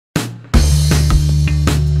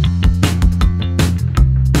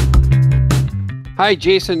Hi,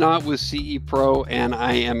 Jason Knott with CE Pro, and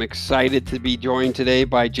I am excited to be joined today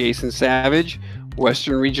by Jason Savage,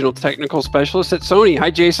 Western Regional Technical Specialist at Sony.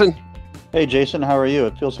 Hi, Jason. Hey, Jason, how are you?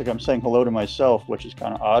 It feels like I'm saying hello to myself, which is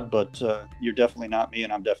kind of odd, but you're definitely not me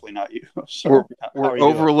and I'm definitely not you. We're, So, how we're are you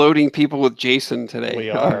doing? overloading people with Jason today.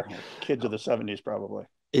 We are kids of the 70s, probably.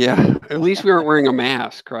 Yeah, at least we aren't wearing a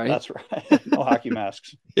mask, right? That's right. No hockey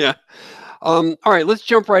masks. Yeah. All right, let's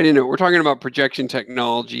jump right into it. We're talking about projection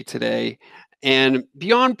technology today. And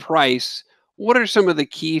beyond price, what are some of the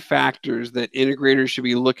key factors that integrators should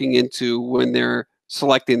be looking into when they're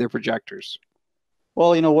selecting their projectors?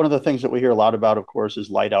 Well, one of the things that we hear a lot about, of course,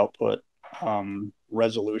 is light output,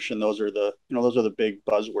 resolution. Those are the big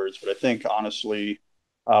buzzwords. But I think honestly,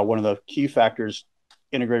 one of the key factors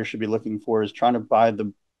integrators should be looking for is trying to buy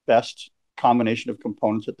the best combination of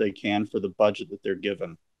components that they can for the budget that they're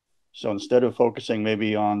given. So instead of focusing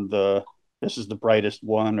maybe on this is the brightest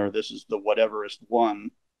one or this is the whateverest one,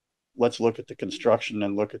 let's look at the construction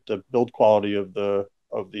and look at the build quality of the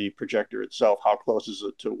projector itself. How close is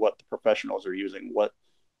it to what the professionals are using? What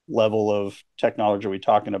level of technology are we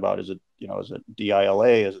talking about? Is it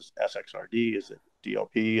DILA? Is it SXRD? Is it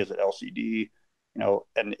DLP? Is it LCD?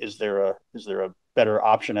 And is there a better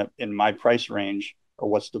option in my price range, or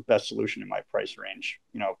what's the best solution in my price range?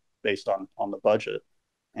 Based on the budget.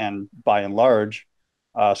 And by and large,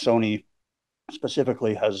 Sony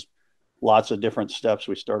specifically has lots of different steps.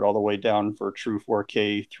 We start all the way down for true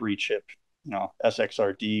 4K 3-chip,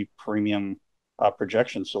 SXRD premium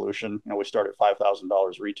projection solution. We start at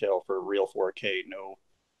 $5,000 retail for real 4K, no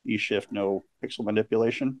E-shift, no pixel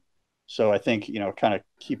manipulation. So I think, kind of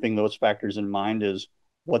keeping those factors in mind is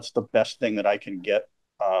what's the best thing that I can get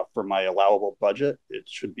for my allowable budget. It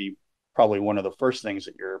should be probably one of the first things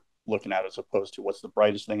that you're looking at, as opposed to what's the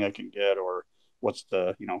brightest thing I can get, or what's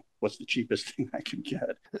the cheapest thing I can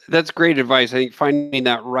get. That's great advice. I think finding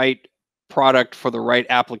that right product for the right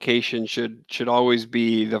application should always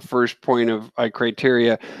be the first point of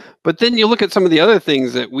criteria. But then you look at some of the other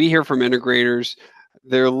things that we hear from integrators.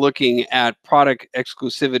 They're looking at product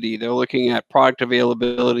exclusivity. They're looking at product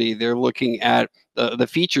availability. They're looking at the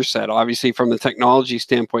feature set, obviously from the technology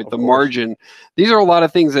standpoint, the margin. These are a lot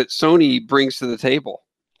of things that Sony brings to the table.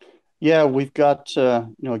 Yeah, we've got,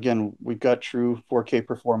 again, we've got true 4K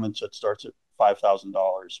performance that starts at $5,000.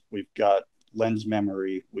 We've got lens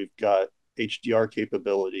memory. We've got HDR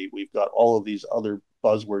capability. We've got all of these other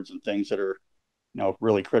buzzwords and things that are,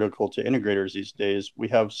 really critical to integrators these days. We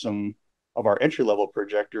have some of our entry-level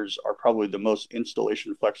projectors are probably the most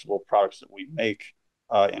installation flexible products that we make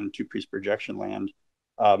in two-piece projection land,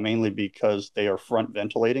 mainly because they are front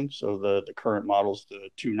ventilating. So the current models, the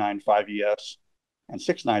 295ES and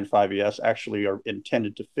 695ES, actually are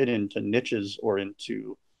intended to fit into niches or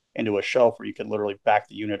into a shelf where you can literally back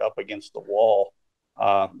the unit up against the wall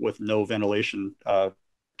with no ventilation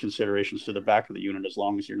considerations to the back of the unit. As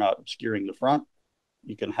long as you're not obscuring the front,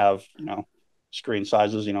 you can have screen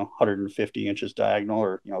sizes 150 inches diagonal,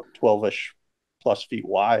 or 12ish plus feet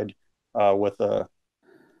wide, with a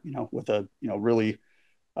really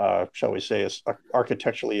shall we say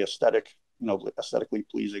architecturally aesthetically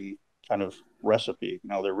pleasing kind of recipe.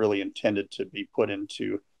 They're really intended to be put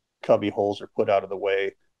into cubby holes or put out of the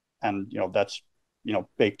way, and that's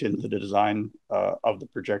baked into the design of the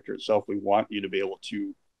projector itself. We want you to be able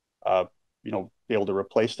to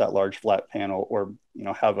replace that large flat panel, or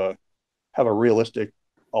have a realistic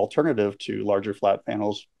alternative to larger flat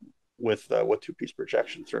panels with two-piece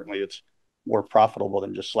projection. Certainly it's more profitable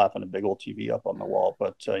than just slapping a big old TV up on the wall,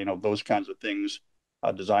 but those kinds of things,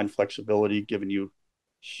 design flexibility, giving you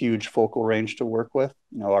huge focal range to work with.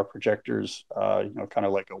 Our projectors, kind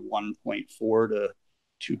of like a 1.4 to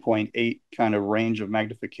 2.8 kind of range of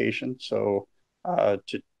magnification. So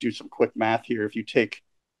to do some quick math here, if you take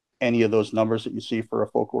any of those numbers that you see for a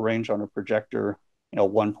focal range on a projector,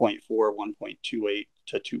 1.4, 1.28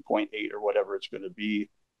 to 2.8, or whatever it's going to be,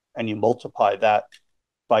 and you multiply that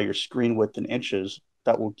by your screen width in inches,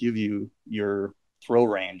 that will give you your throw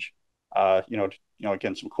range.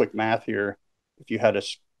 Again, some quick math here. If you had a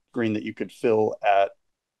screen that you could fill at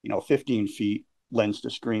 15 feet lens to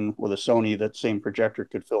screen with a Sony, that same projector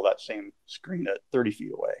could fill that same screen at 30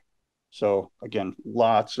 feet away. So again,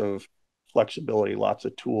 lots of flexibility, lots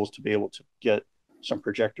of tools to be able to get some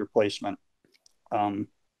projector placement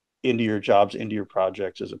into your jobs, into your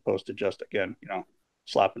projects, as opposed to just, again,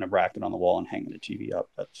 slapping a bracket on the wall and hanging a TV up.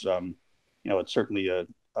 That's it's certainly a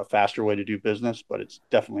faster way to do business, but it's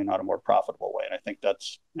definitely not a more profitable way. And I think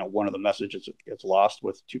that's one of the messages that gets lost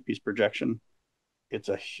with two-piece projection. It's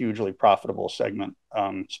a hugely profitable segment,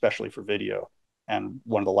 especially for video, and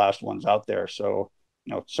one of the last ones out there. So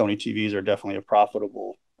Sony TVs are definitely a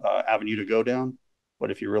profitable avenue to go down.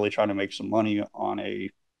 But if you're really trying to make some money on a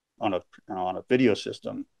video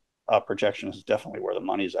system, projection is definitely where the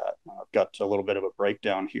money's at. I've got a little bit of a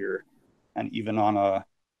breakdown here, and even on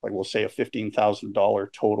like we'll say a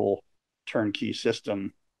 $15,000 total turnkey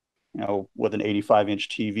system, with an 85-inch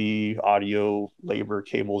TV, audio, labor,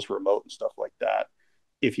 cables, remote, and stuff like that.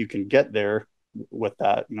 If you can get there with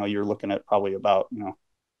that, you're looking at probably about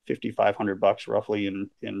 $5,500 roughly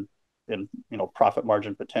in profit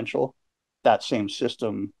margin potential. That same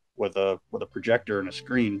system with a projector and a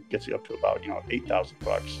screen gets you up to about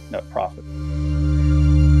 $8,000 net profit.